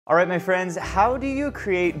All right, my friends, how do you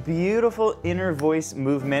create beautiful inner voice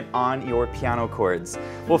movement on your piano chords?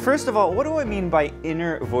 Well, first of all, what do I mean by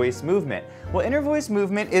inner voice movement? Well, inner voice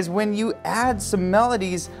movement is when you add some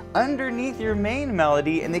melodies underneath your main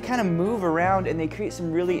melody and they kind of move around and they create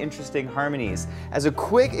some really interesting harmonies. As a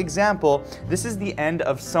quick example, this is the end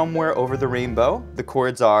of Somewhere Over the Rainbow. The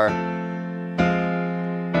chords are...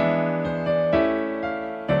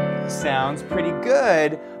 Sounds pretty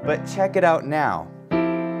good, but check it out now.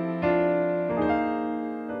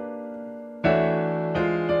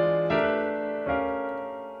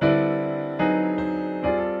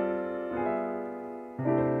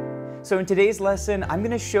 So in today's lesson, I'm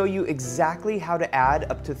going to show you exactly how to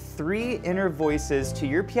add up to 3 inner voices to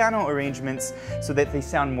your piano arrangements so that they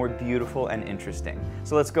sound more beautiful and interesting.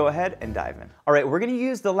 So let's go ahead and dive in. All right, we're going to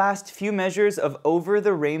use the last few measures of Over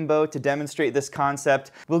the Rainbow to demonstrate this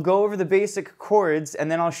concept. We'll go over the basic chords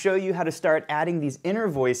and then I'll show you how to start adding these inner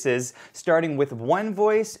voices, starting with 1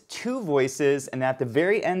 voice, 2 voices, and at the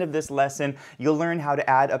very end of this lesson, you'll learn how to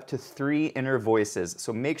add up to 3 inner voices.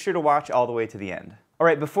 So make sure to watch all the way to the end. All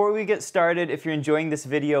right, before we get started, if you're enjoying this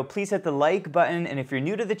video, please hit the like button, and if you're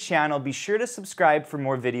new to the channel, be sure to subscribe for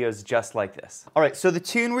more videos just like this. All right, so the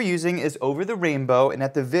tune we're using is Over the Rainbow, and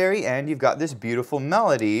at the very end, you've got this beautiful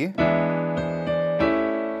melody.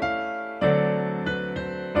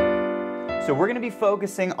 So we're going to be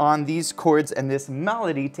focusing on these chords and this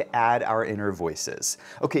melody to add our inner voices.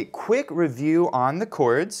 Okay, quick review on the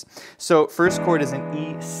chords. So first chord is an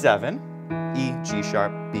E7, E, G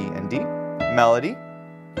sharp, B, and D, melody.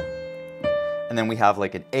 And then we have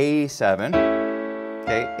like an A7,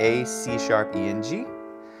 okay, A, C sharp, E, and G.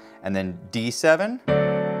 And then D7,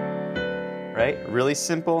 right? Really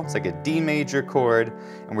simple. It's like a D major chord,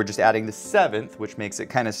 and we're just adding the 7th, which makes it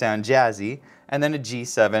kind of sound jazzy. And then a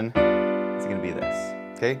G7 is going to be this,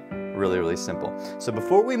 okay? Really, really simple. So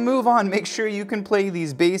before we move on, make sure you can play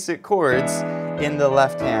these basic chords in the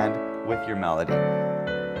left hand with your melody.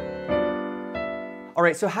 All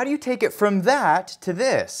right, so how do you take it from that to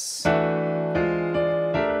this?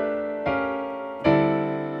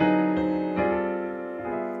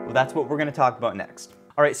 Well, that's what we're going to talk about next.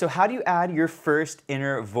 All right, so how do you add your first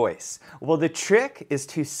inner voice? Well, the trick is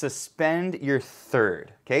to suspend your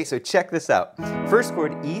third. Okay, so check this out. First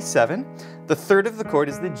chord, E7. The third of the chord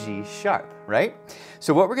is the G sharp, right?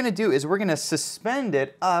 So what we're going to do is we're going to suspend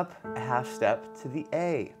it up a half step to the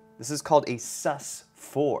A. This is called a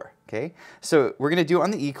sus4, okay? So we're going to do it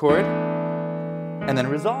on the E chord, and then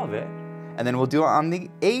resolve it, and then we'll do it on the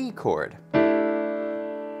A chord.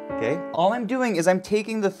 Okay? All I'm doing is I'm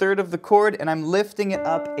taking the third of the chord and I'm lifting it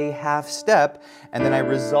up a half step, and then I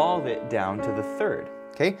resolve it down to the third.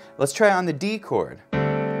 Okay? Let's try on the D chord.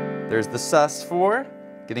 There's the sus4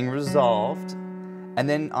 getting resolved, and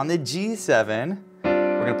then on the G7,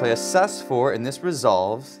 we're going to play a sus4, and this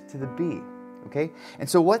resolves to the B. Okay? And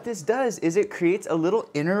so what this does is it creates a little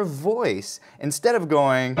inner voice. Instead of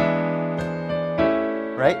going,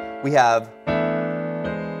 right? We have,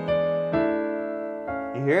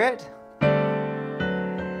 you hear it?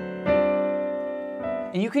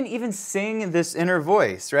 And you can even sing this inner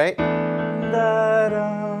voice, right?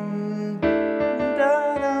 Da-dum,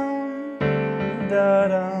 da-dum,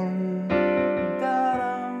 da-dum,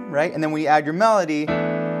 da-dum, right? And then when you add your melody,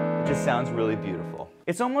 it just sounds really beautiful.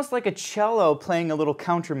 It's almost like a cello playing a little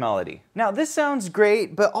counter melody. Now this sounds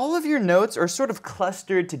great, but all of your notes are sort of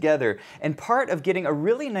clustered together, and part of getting a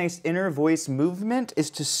really nice inner voice movement is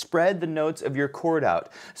to spread the notes of your chord out.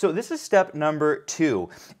 So this is step number 2.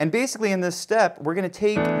 And basically in this step, we're going to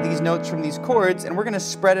take these notes from these chords and we're going to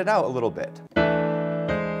spread it out a little bit.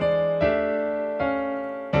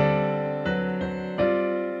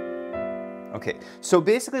 Okay, so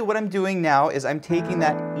basically what I'm doing now is I'm taking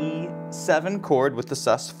that E7 chord with the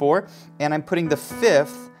sus4 and I'm putting the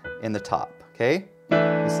 5th in the top, okay?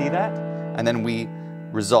 You see that? And then we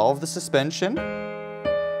resolve the suspension,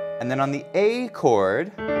 and then on the A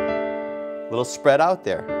chord, a little spread out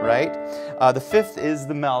there, right? The 5th is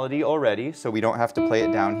the melody already, so we don't have to play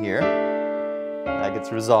it down here. That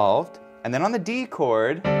gets resolved. And then on the D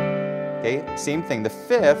chord, okay, same thing. The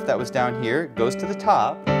 5th that was down here goes to the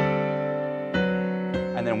top,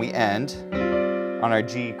 and then we end on our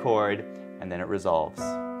G chord, and then it resolves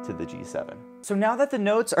to the G7. So now that the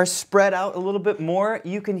notes are spread out a little bit more,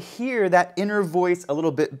 you can hear that inner voice a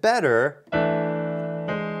little bit better.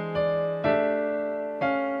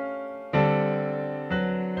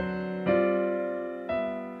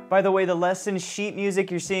 By the way, the lesson sheet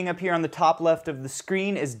music you're seeing up here on the top left of the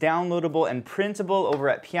screen is downloadable and printable over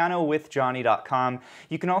at pianowithjonny.com.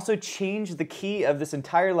 You can also change the key of this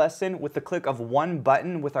entire lesson with the click of one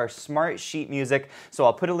button with our smart sheet music, so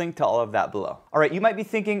I'll put a link to all of that below. All right, you might be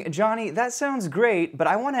thinking, Johnny, that sounds great, but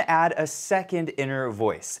I want to add a second inner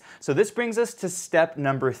voice. So this brings us to step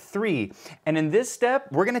number 3. And in this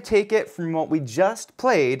step, we're going to take it from what we just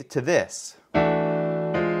played to this.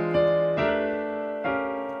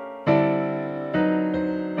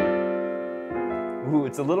 Ooh,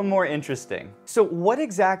 it's a little more interesting. So what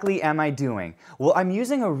exactly am I doing? Well, I'm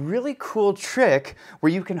using a really cool trick where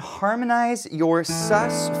you can harmonize your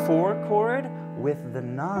sus4 chord with the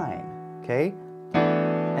 9, okay?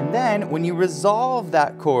 And then when you resolve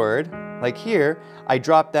that chord, like here, I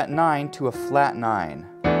drop that 9 to a flat 9.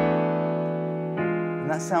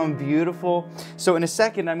 Doesn't that sound beautiful? So in a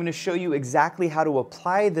second, I'm going to show you exactly how to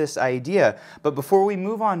apply this idea. But before we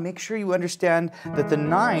move on, make sure you understand that the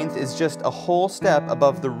 9th is just a whole step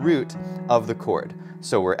above the root of the chord.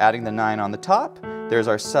 So we're adding the 9 on the top, there's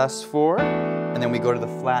our sus4, and then we go to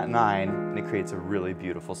the flat 9, and it creates a really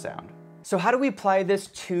beautiful sound. So how do we apply this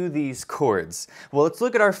to these chords? Well, let's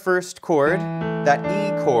look at our first chord, that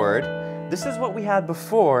E chord. This is what we had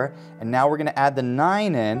before, and now we're going to add the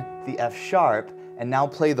 9 in, the F sharp, and now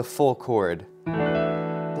play the full chord.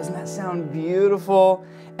 Doesn't that sound beautiful?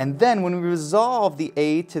 And then when we resolve the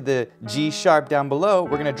A to the G sharp down below,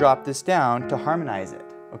 we're going to drop this down to harmonize it.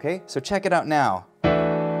 Okay, so check it out now. You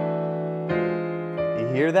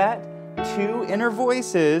hear that? 2 inner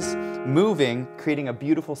voices moving, creating a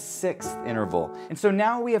beautiful 6th interval. And so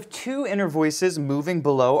now we have 2 inner voices moving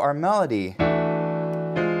below our melody.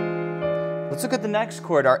 Let's look at the next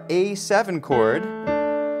chord, our A7 chord.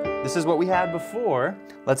 This is what we had before.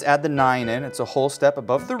 Let's add the 9 in. It's a whole step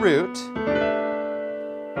above the root.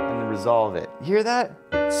 And then resolve it. You hear that?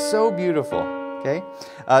 It's so beautiful. Okay.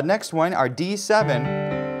 Next one, our D7.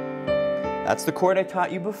 That's the chord I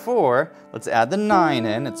taught you before. Let's add the 9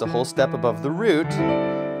 in. It's a whole step above the root.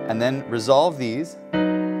 And then resolve these.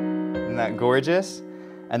 Isn't that gorgeous?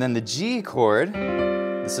 And then the G chord.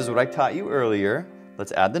 This is what I taught you earlier.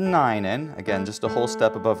 Let's add the 9 in. Again, just a whole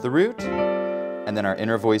step above the root. And then our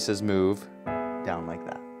inner voices move down like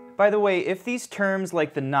that. By the way, if these terms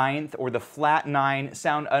like the 9th or the flat 9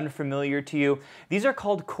 sound unfamiliar to you, these are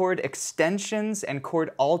called chord extensions and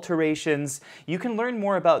chord alterations. You can learn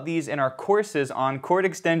more about these in our courses on chord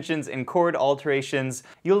extensions and chord alterations.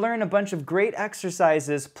 You'll learn a bunch of great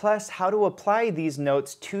exercises plus how to apply these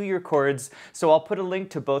notes to your chords, so I'll put a link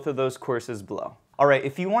to both of those courses below. All right,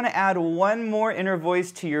 if you want to add one more inner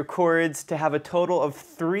voice to your chords to have a total of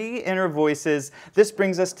 3 inner voices, this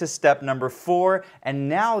brings us to step number 4, and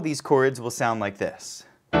now these chords will sound like this.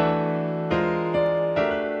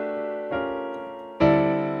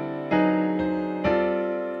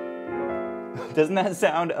 Doesn't that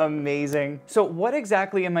sound amazing? So what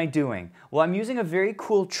exactly am I doing? Well, I'm using a very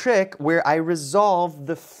cool trick where I resolve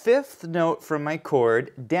the 5th note from my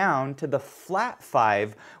chord down to the flat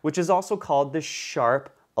 5, which is also called the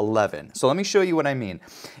sharp 11. So let me show you what I mean.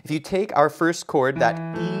 If you take our first chord, that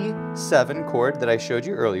E7 chord that I showed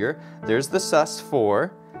you earlier, there's the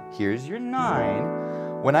sus4, here's your 9.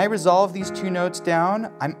 When I resolve these 2 notes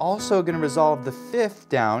down, I'm also going to resolve the 5th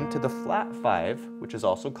down to the flat 5, which is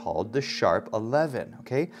also called the sharp 11,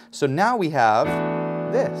 okay? So now we have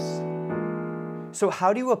this. So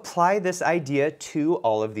how do you apply this idea to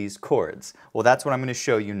all of these chords? Well, that's what I'm going to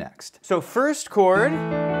show you next. So first chord,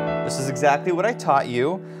 this is exactly what I taught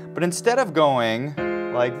you, but instead of going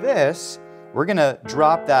like this, we're going to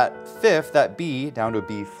drop that 5th, that B, down to a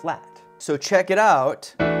B flat. So check it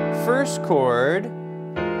out. First chord,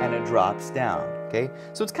 and it drops down, okay?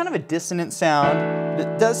 So it's kind of a dissonant sound, but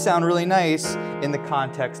it does sound really nice in the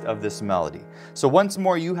context of this melody. So once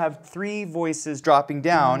more, you have 3 voices dropping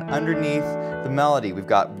down underneath the melody. We've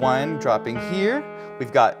got 1 dropping here,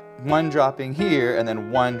 we've got 1 dropping here, and then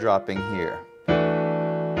 1 dropping here.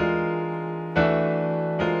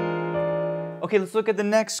 Okay, let's look at the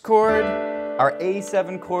next chord, our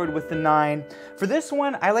A7 chord with the 9. For this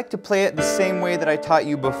one, I like to play it the same way that I taught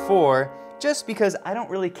you before, just because I don't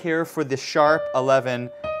really care for the sharp 11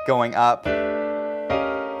 going up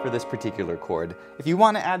for this particular chord. If you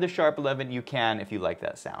want to add the sharp 11, you can if you like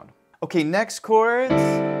that sound. Okay, next chords.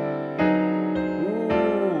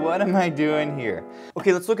 Ooh, what am I doing here?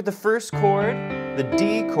 Okay, let's look at the first chord, the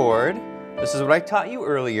D chord. This is what I taught you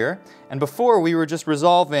earlier. And before we were just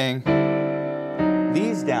resolving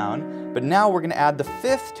these down, but now we're going to add the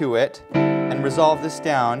 5th to it and resolve this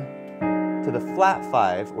down to the flat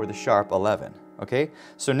 5 or the sharp 11, okay?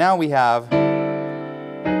 So now we have,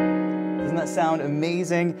 doesn't that sound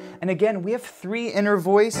amazing? And again, we have 3 inner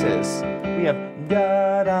voices. We have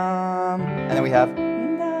da-dum, and then we have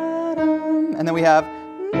da-dum, and then we have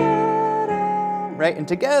da-dum, right? And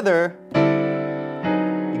together,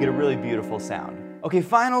 you get a really beautiful sound. Okay,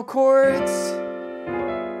 final chords.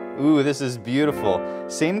 Ooh, this is beautiful.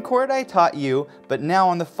 Same chord I taught you, but now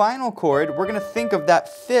on the final chord, we're gonna think of that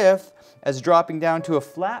 5th as dropping down to a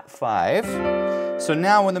flat 5. So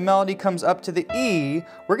now when the melody comes up to the E,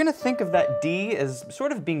 we're gonna think of that D as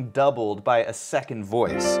sort of being doubled by a second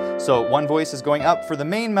voice. So one voice is going up for the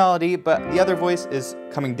main melody, but the other voice is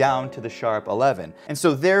coming down to the sharp 11. And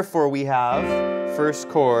so therefore we have 1st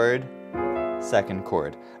chord, 2nd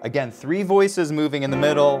chord. Again, 3 voices moving in the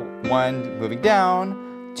middle, 1 moving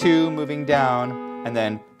down, 2 moving down, and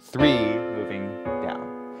then 3 moving down.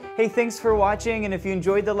 Hey, thanks for watching, and if you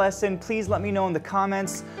enjoyed the lesson, please let me know in the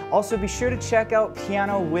comments. Also, be sure to check out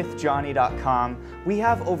pianowithjonny.com. We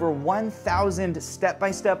have over 1,000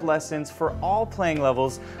 step-by-step lessons for all playing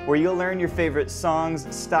levels where you'll learn your favorite songs,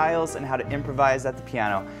 styles, and how to improvise at the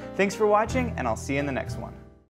piano. Thanks for watching, and I'll see you in the next one.